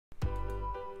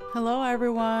Hello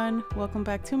everyone, welcome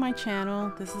back to my channel.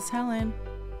 This is Helen.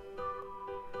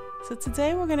 So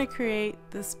today we're going to create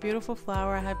this beautiful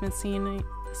flower. I have been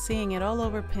seeing it all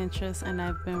over Pinterest and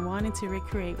I've been wanting to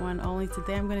recreate one, only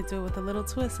today I'm going to do it with a little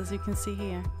twist, as you can see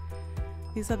here.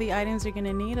 These are the items you're going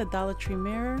to need: a Dollar Tree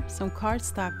mirror, some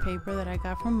cardstock paper that I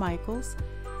got from Michael's,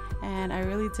 and I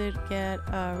really did get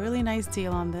a really nice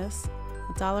deal on this.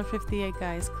 $1.58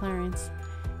 guys, clearance.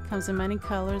 Comes in many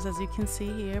colors, as you can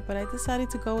see here, but I decided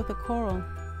to go with a coral.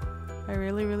 I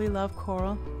really love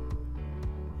coral,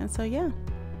 and so yeah,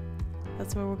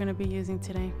 that's what we're going to be using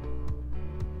today.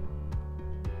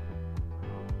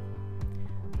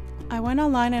 I went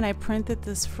online and I printed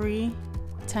this free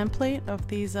template of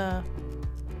these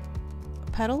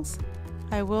petals.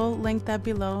 I will link that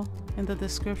below in the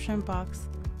description box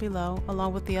below,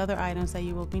 along with the other items that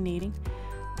you will be needing.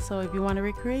 So if you want to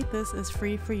recreate this, it's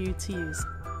free for you to use.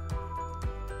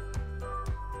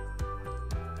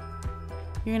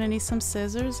 You're going to need some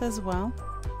scissors as well.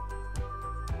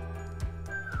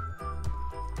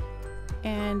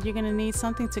 And you're going to need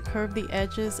something to curve the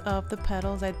edges of the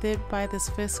petals. I did buy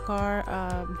this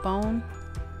Fiskars bone.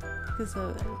 I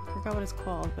forgot what it's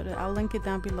called, but I'll link it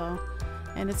down below.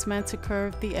 And it's meant to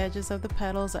curve the edges of the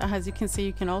petals. As you can see,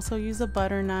 you can also use a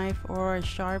butter knife or a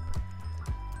sharp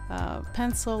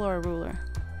pencil or a ruler.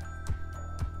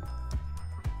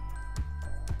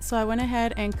 So I went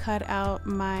ahead and cut out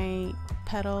my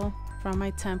petal from my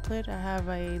template. I have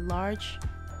a large,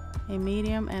 a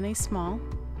medium, and a small.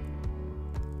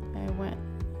 I went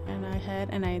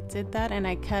and I did that, and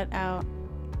I cut out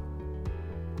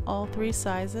all three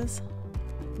sizes: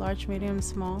 large, medium,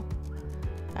 small.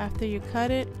 After you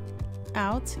cut it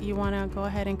out, you want to go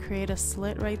ahead and create a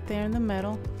slit right there in the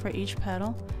middle for each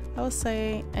petal. I would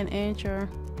say an inch, or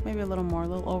maybe a little more, a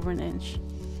little over an inch,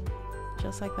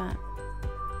 just like that.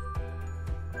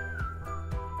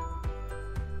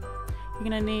 You're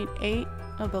going to need 8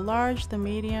 of the large, the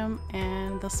medium,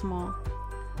 and the small.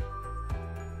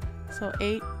 So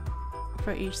 8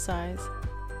 for each size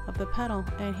of the petal.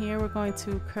 And here we're going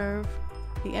to curve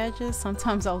the edges.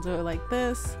 Sometimes I'll do it like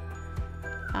this,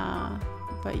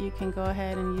 but you can go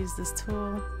ahead and use this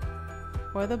tool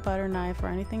or the butter knife or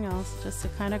anything else just to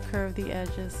kind of curve the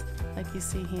edges like you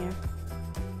see here.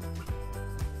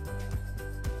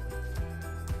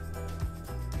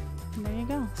 And there you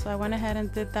go. So I went ahead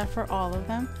and did that for all of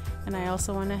them, and I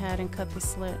also went ahead and cut the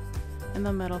slit in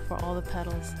the middle for all the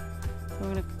petals. So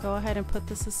we're going to go ahead and put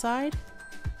this aside,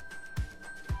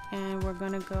 and we're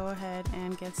going to go ahead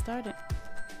and get started.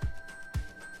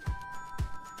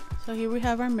 So here we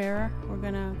have our mirror. We're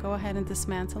going to go ahead and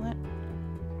dismantle it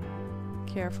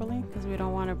carefully because we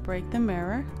don't want to break the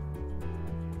mirror.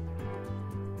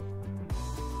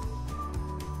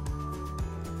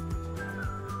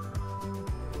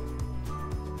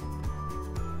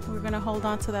 We're going to hold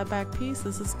on to that back piece.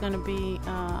 This is going to be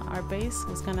our base.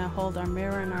 It's going to hold our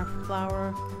mirror and our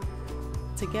flower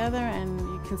together, and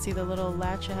you can see the little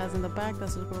latch it has in the back.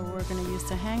 This is where we're going to use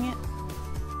to hang it.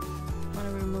 We're going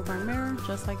to remove our mirror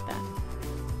just like that.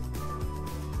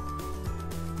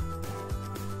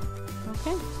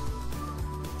 Okay.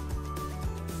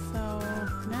 So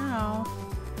now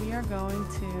we are going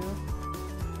to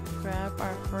grab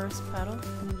our first petal.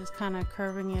 I'm just kind of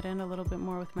curving it in a little bit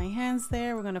more with my hands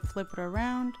there. We're going to flip it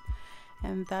around,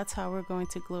 and that's how we're going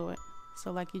to glue it.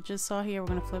 So like you just saw here, we're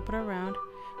going to flip it around.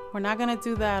 We're not going to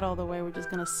do that all the way. We're just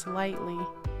going to slightly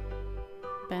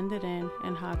bend it in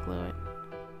and hot glue it,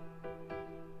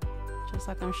 just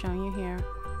like I'm showing you here.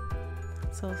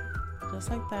 So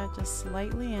just like that, just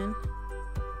slightly in,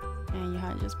 and you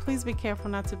just please be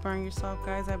careful not to burn yourself,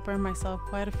 guys. I burned myself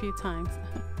quite a few times.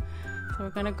 So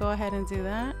we're going to go ahead and do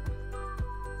that.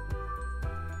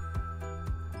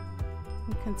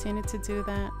 And continue to do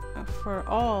that for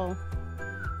all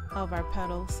of our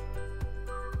petals.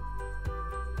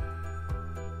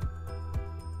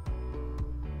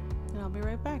 And I'll be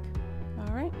right back.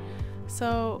 Alright,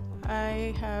 so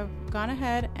I have gone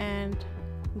ahead and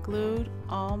glued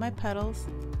all my petals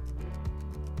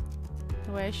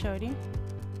the way I showed you.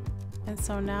 And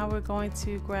so now we're going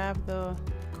to grab the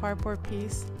cardboard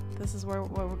piece. This is what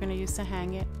we're going to use to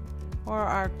hang it, or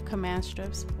our command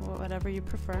strips, or whatever you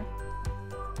prefer.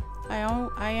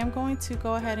 I am going to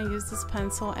go ahead and use this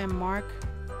pencil and mark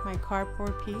my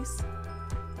cardboard piece.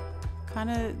 Kind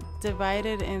of divide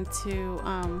it into,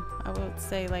 I would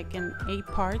say like in 8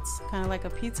 parts, kind of like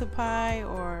a pizza pie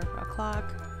or a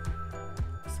clock.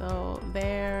 So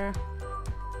there,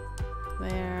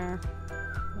 there,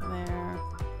 there,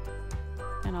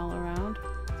 and all around.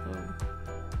 So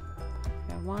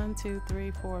 1, 2,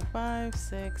 3, 4, 5,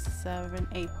 6, 7,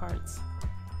 8 parts.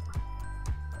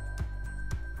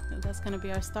 That's going to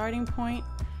be our starting point.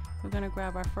 We're going to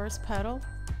grab our first petal,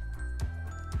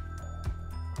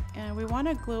 and we want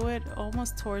to glue it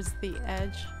almost towards the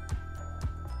edge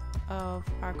of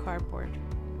our cardboard.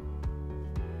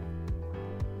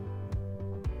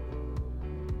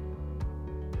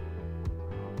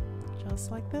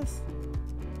 Just like this.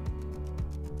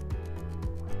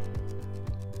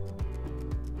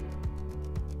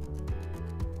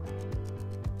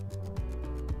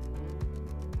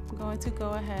 I'm going to go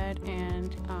ahead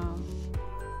and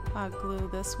glue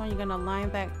this one. You're going to line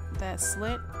that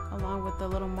slit along with the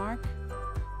little mark.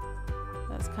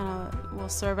 That's will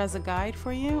serve as a guide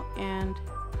for you, and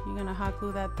you're going to hot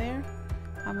glue that there.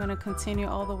 I'm going to continue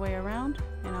all the way around,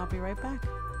 and I'll be right back.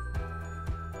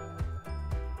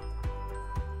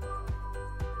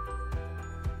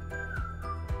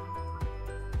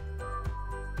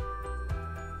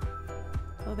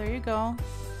 So there you go.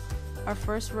 Our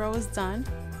first row is done.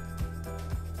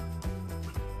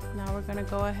 Now we're going to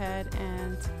go ahead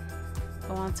and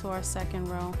go on to our second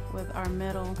row with our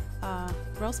middle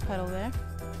rose petal there.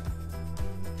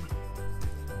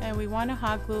 And we want to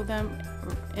hot glue them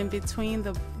in between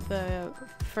the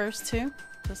first two,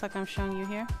 just like I'm showing you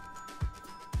here.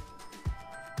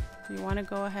 You want to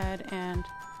go ahead and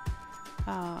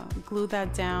glue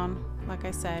that down, like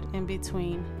I said, in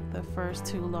between the first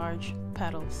two large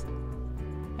petals.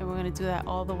 And we're going to do that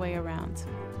all the way around.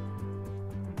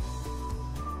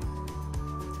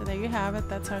 So there you have it.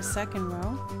 That's our second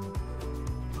row.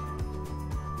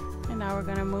 And now we're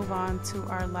going to move on to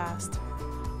our last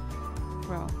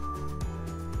row.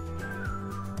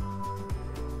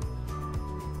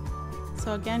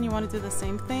 So again, you want to do the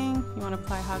same thing. You want to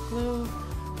apply hot glue.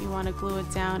 You want to glue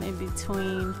it down in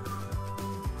between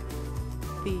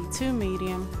the two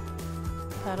medium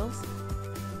petals,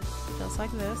 just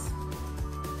like this.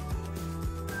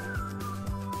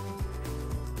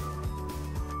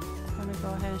 I'm going to go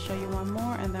ahead and show you one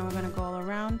more, and then we're going to go all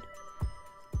around,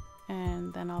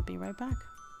 and then I'll be right back.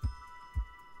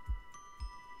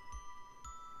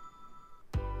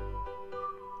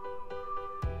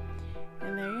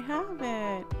 And there you have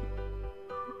it.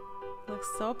 Looks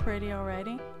so pretty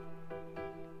already.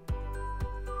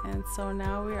 And so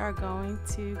now we are going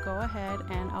to go ahead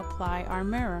and apply our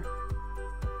mirror.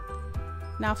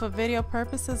 Now for video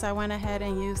purposes, I went ahead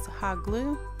and used hot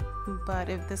glue, but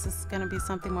if this is going to be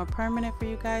something more permanent for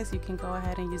you guys, you can go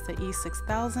ahead and use the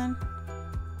E6000.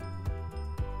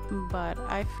 But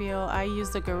I feel I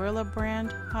used the Gorilla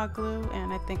brand hot glue,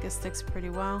 and I think it sticks pretty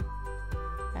well.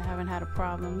 I haven't had a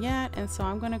problem yet, and so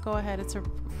I'm going to go ahead. It's a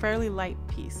fairly light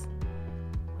piece.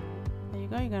 There you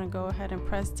go. You're going to go ahead and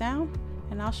press down,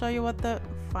 and I'll show you what the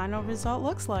final result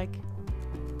looks like.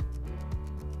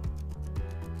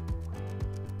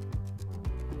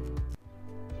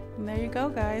 And there you go,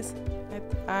 guys.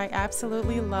 I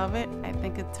absolutely love it. I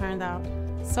think it turned out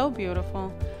so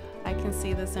beautiful. I can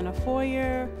see this in a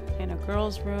foyer, in a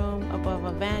girl's room, above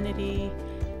a vanity.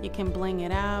 You can bling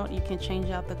it out. You can change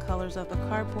out the colors of the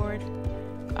cardboard,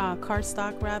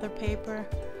 cardstock rather, paper.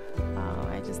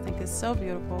 I just think it's so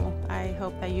beautiful. I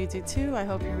hope that you do too. I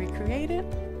hope you recreate it,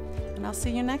 and I'll see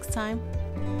you next time.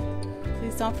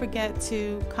 Please don't forget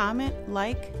to comment,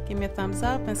 like, give me a thumbs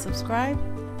up, and subscribe,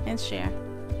 and share.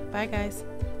 Bye guys.